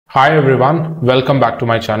Hi everyone, welcome back to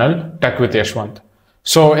my channel Tech with Yashwant.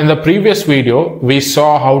 So in the previous video, we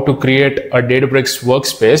saw how to create a Databricks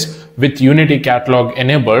workspace with Unity Catalog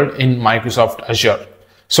enabled in Microsoft Azure.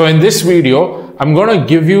 So in this video, I'm going to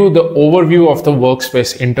give you the overview of the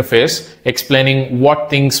workspace interface, explaining what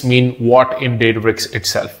things mean what in Databricks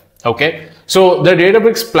itself. Okay, so the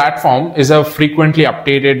Databricks platform is frequently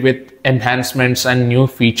updated with enhancements and new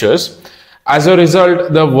features. As a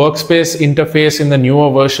result, the workspace interface in the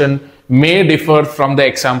newer version may differ from the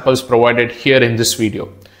examples provided here in this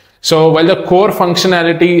video. So while the core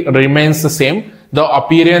functionality remains the same, the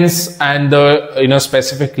appearance and the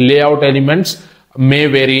specific layout elements may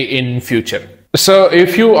vary in future. So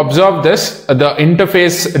if you observe this, the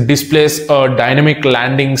interface displays a dynamic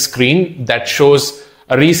landing screen that shows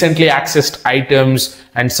recently accessed items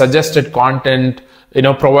and suggested content,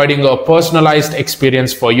 providing a personalized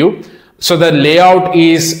experience for you. So the layout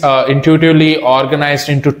is intuitively organized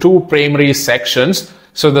into two primary sections.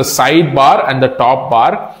 So the sidebar and the top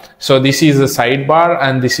bar. So this is the sidebar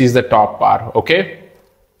and this is the top bar. Okay.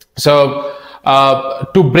 So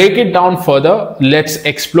to break it down further, let's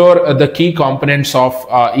explore the key components of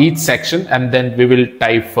each section and then we will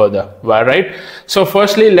dive further. All right. So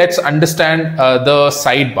firstly, let's understand the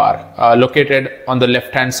sidebar located on the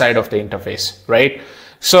left hand side of the interface, right?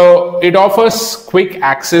 So it offers quick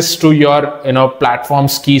access to your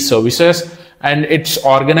platform's key services, and it's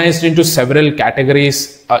organized into several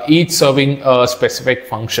categories, each serving a specific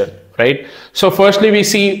function, right? So firstly, we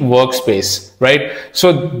see workspace, right?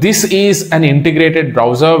 So this is an integrated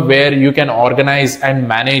browser where you can organize and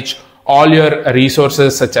manage all your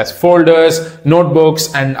resources such as folders,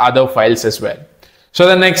 notebooks, and other files as well. So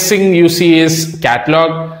the next thing you see is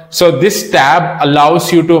catalog. So this tab allows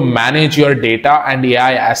you to manage your data and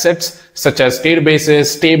AI assets such as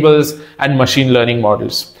databases, tables, and machine learning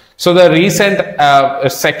models. So the recent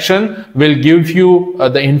section will give you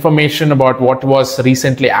the information about what was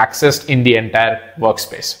recently accessed in the entire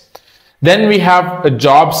workspace. Then we have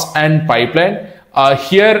jobs and pipeline.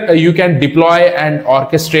 Here you can deploy and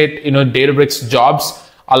orchestrate Databricks jobs,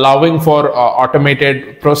 allowing for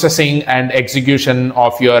automated processing and execution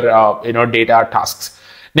of your data tasks.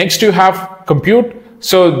 Next, you have compute.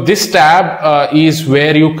 So this tab is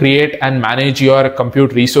where you create and manage your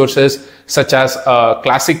compute resources such as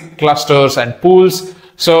classic clusters and pools.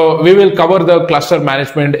 So we will cover the cluster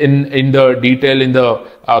management in the detail in the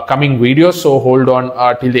coming videos. So hold on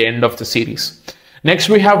till the end of the series. Next,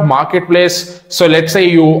 we have marketplace. So let's say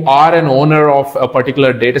you are an owner of a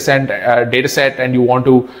particular data set and you want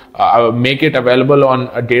to make it available on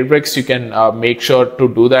Databricks. You can make sure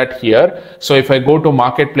to do that here. So if I go to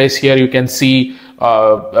marketplace here, you can see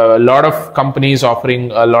a lot of companies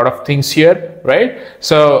offering a lot of things here, right?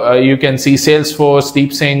 So you can see Salesforce,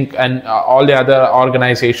 DeepSync, and all the other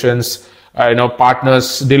organizations,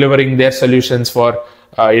 partners delivering their solutions for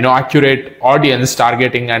accurate audience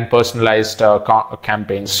targeting and personalized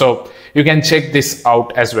campaigns. So you can check this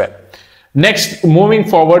out as well. Next, moving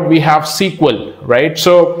forward, we have SQL, right?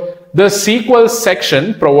 So the SQL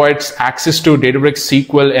section provides access to Databricks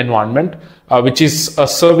SQL environment, which is a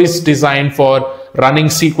service designed for running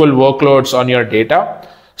SQL workloads on your data.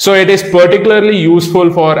 So it is particularly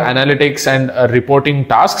useful for analytics and reporting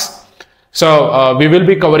tasks. So we will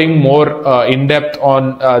be covering more in depth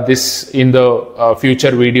on this in the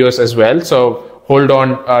future videos as well. So hold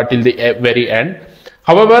on till the very end.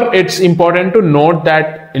 However, it's important to note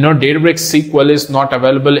that Databricks SQL is not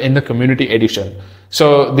available in the community edition.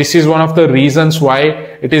 So this is one of the reasons why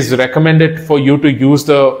it is recommended for you to use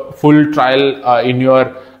the full trial in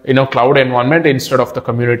your cloud environment instead of the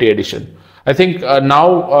community edition. I think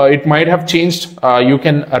now it might have changed. You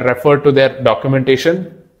can refer to their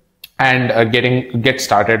documentation and get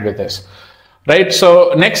started with this, right?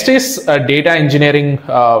 So next is data engineering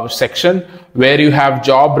section where you have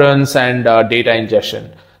job runs and data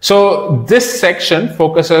ingestion. So this section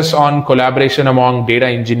focuses on collaboration among data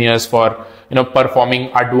engineers for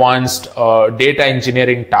performing advanced data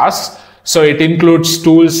engineering tasks. So it includes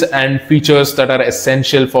tools and features that are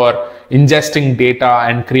essential for ingesting data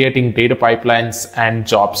and creating data pipelines and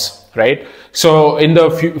jobs. Right. So in the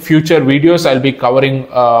future videos, I'll be covering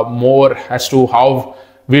more as to how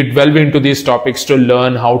we delve into these topics to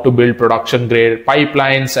learn how to build production grade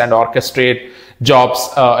pipelines and orchestrate jobs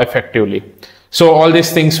effectively. So all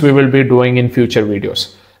these things we will be doing in future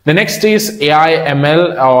videos. The next is AI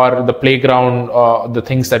ML, or the playground, the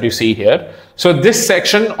things that you see here. So this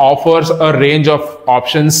section offers a range of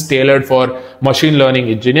options tailored for machine learning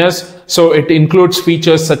engineers. So it includes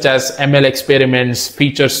features such as ML experiments,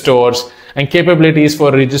 feature stores, and capabilities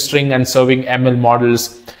for registering and serving ML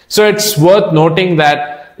models. So it's worth noting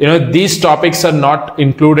that these topics are not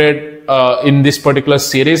included in this particular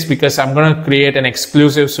series, because I'm going to create an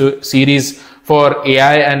exclusive series for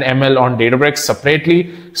AI and ML on Databricks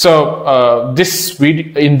separately. So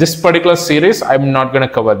in this particular series, I'm not going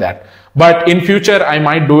to cover that. But in future, I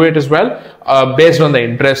might do it as well, based on the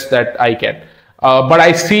interest that I get. But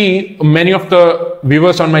I see many of the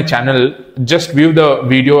viewers on my channel just view the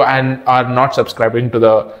video and are not subscribing to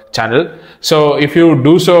the channel. So if you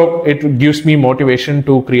do so, it gives me motivation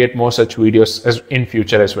to create more such videos in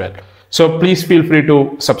future as well. So please feel free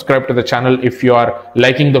to subscribe to the channel if you are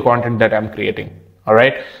liking the content that I'm creating. All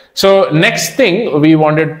right. So next thing we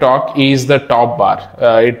wanted to talk is the top bar.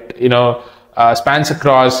 It spans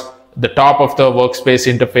across the top of the workspace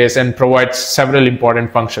interface and provides several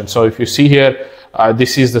important functions. So if you see here,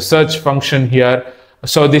 this is the search function here.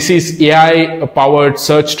 So this is AI powered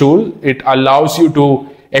search tool. It allows you to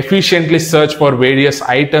efficiently search for various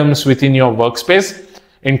items within your workspace,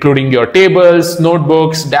 including your tables,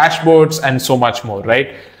 notebooks, dashboards, and so much more,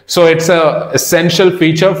 right? So it's an essential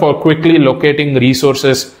feature for quickly locating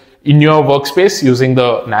resources in your workspace using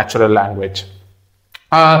the natural language.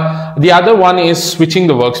 The other one is switching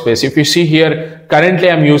the workspace. If you see here, currently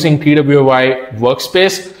I'm using TWY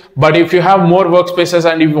workspace, but if you have more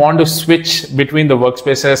workspaces and you want to switch between the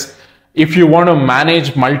workspaces, if you want to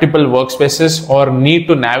manage multiple workspaces or need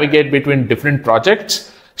to navigate between different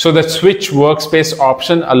projects, so the switch workspace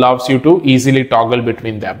option allows you to easily toggle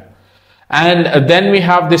between them. And then we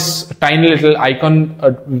have this tiny little icon,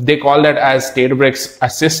 they call that as Databricks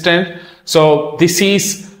Assistant. So this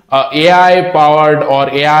is AI powered or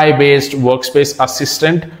AI based workspace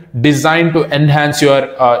assistant designed to enhance your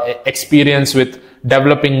experience with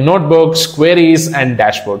developing notebooks, queries, and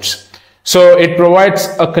dashboards. So it provides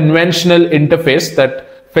a conventional interface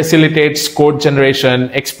that facilitates code generation,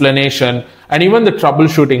 explanation, and even the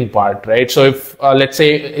troubleshooting part, right? So if let's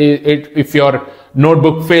say if your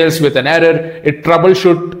notebook fails with an error, it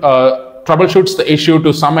troubleshoots the issue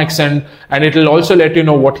to some extent, and it will also let you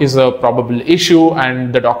know what is the probable issue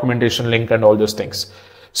and the documentation link and all those things.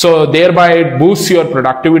 So thereby it boosts your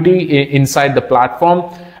productivity inside the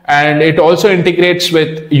platform, and it also integrates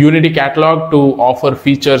with Unity Catalog to offer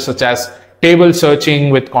features such as table searching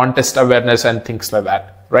with context awareness and things like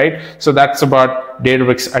that, right? So that's about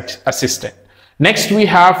Databricks Assistant. Next we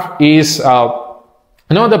have is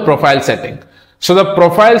the profile setting. So the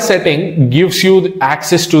profile setting gives you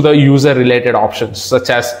access to the user related options such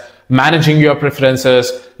as managing your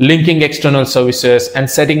preferences, linking external services, and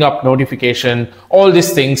setting up notification. All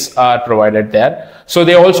these things are provided there. So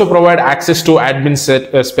they also provide access to admin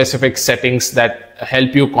specific settings that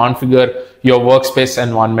help you configure your workspace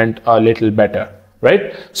environment a little better,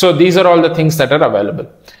 right? So these are all the things that are available.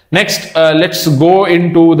 Next, let's go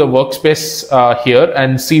into the workspace here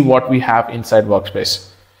and see what we have inside workspace.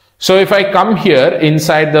 So if I come here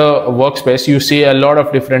inside the workspace, you see a lot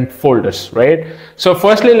of different folders, right? So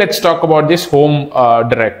firstly, let's talk about this home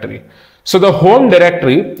directory. So the home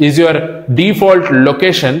directory is your default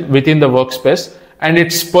location within the workspace, and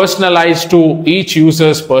it's personalized to each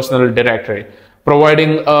user's personal directory,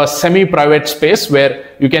 providing a semi-private space where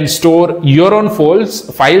you can store your own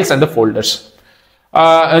files and the folders.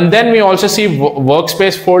 And then we also see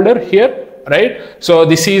workspace folder here, right? So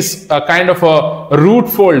this is a kind of a root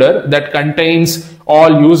folder that contains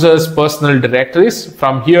all users' personal directories.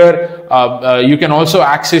 From here, you can also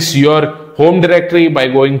access your home directory by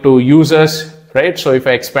going to users, right? So if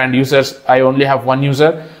I expand users, I only have one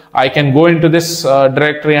user. I can go into this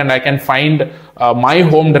directory and I can find my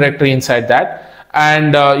home directory inside that.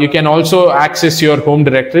 And you can also access your home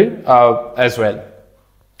directory as well.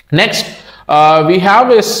 Next, we have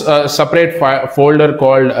this separate folder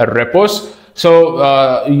called repos.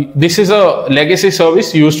 So this is a legacy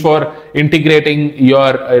service used for integrating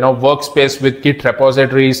your workspace with Git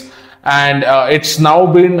repositories, and it's now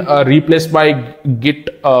been replaced by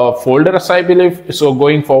Git folders, I believe. So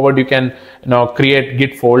going forward, you can create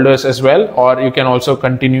Git folders as well, or you can also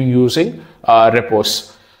continue using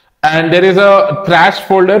repos. And there is a trash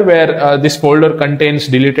folder where this folder contains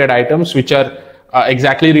deleted items which are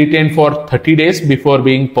exactly retained for 30 days before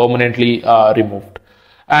being permanently removed.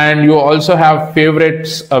 And you also have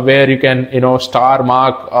favorites where you can star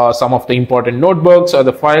mark some of the important notebooks or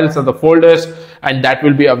the files or the folders, and that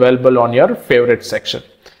will be available on your favorite section.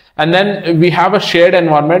 And then we have a shared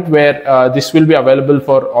environment where this will be available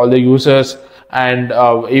for all the users, and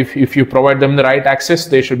if you provide them the right access,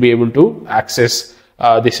 they should be able to access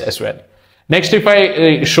this as well. Next, if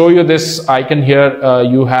I show you this icon here,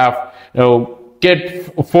 you have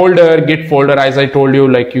Git folder. As I told you,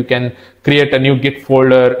 like you can create a new Git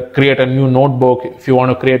folder, create a new notebook. If you want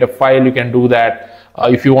to create a file, you can do that.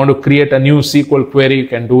 If you want to create a new SQL query, you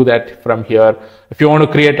can do that from here. If you want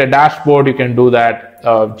to create a dashboard, you can do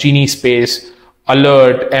that. Genie Space,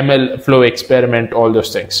 Alert, ML Flow Experiment, all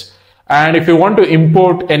those things. And if you want to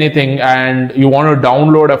import anything and you want to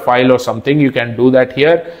download a file or something, you can do that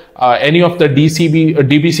here. Any of the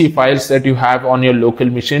DBC files that you have on your local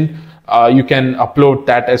machine, you can upload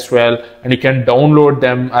that as well, and you can download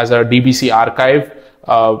them as a DBC archive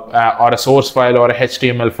or a source file or a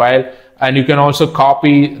HTML file. And you can also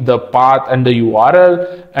copy the path and the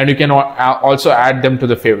URL, and you can also add them to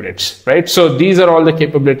the favorites, right? So these are all the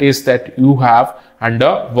capabilities that you have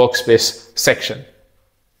under Workspace section.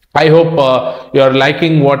 I hope you are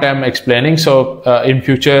liking what I'm explaining. So in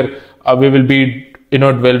future, we will be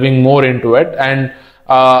delving more into it. And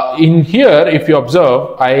in here, if you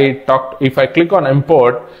observe, if I click on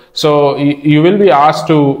import, so you will be asked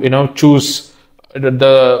to choose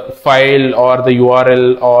the file or the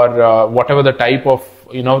URL or whatever the type of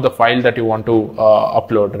the file that you want to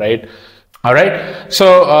upload, right? All right,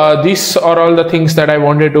 so these are all the things that I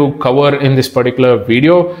wanted to cover in this particular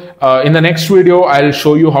video. In the next video, I'll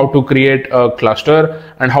show you how to create a cluster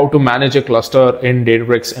and how to manage a cluster in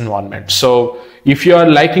Databricks environment. So if you are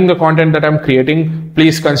liking the content that I'm creating,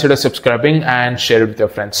 please consider subscribing and share it with your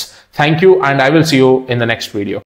friends. Thank you, and I will see you in the next video.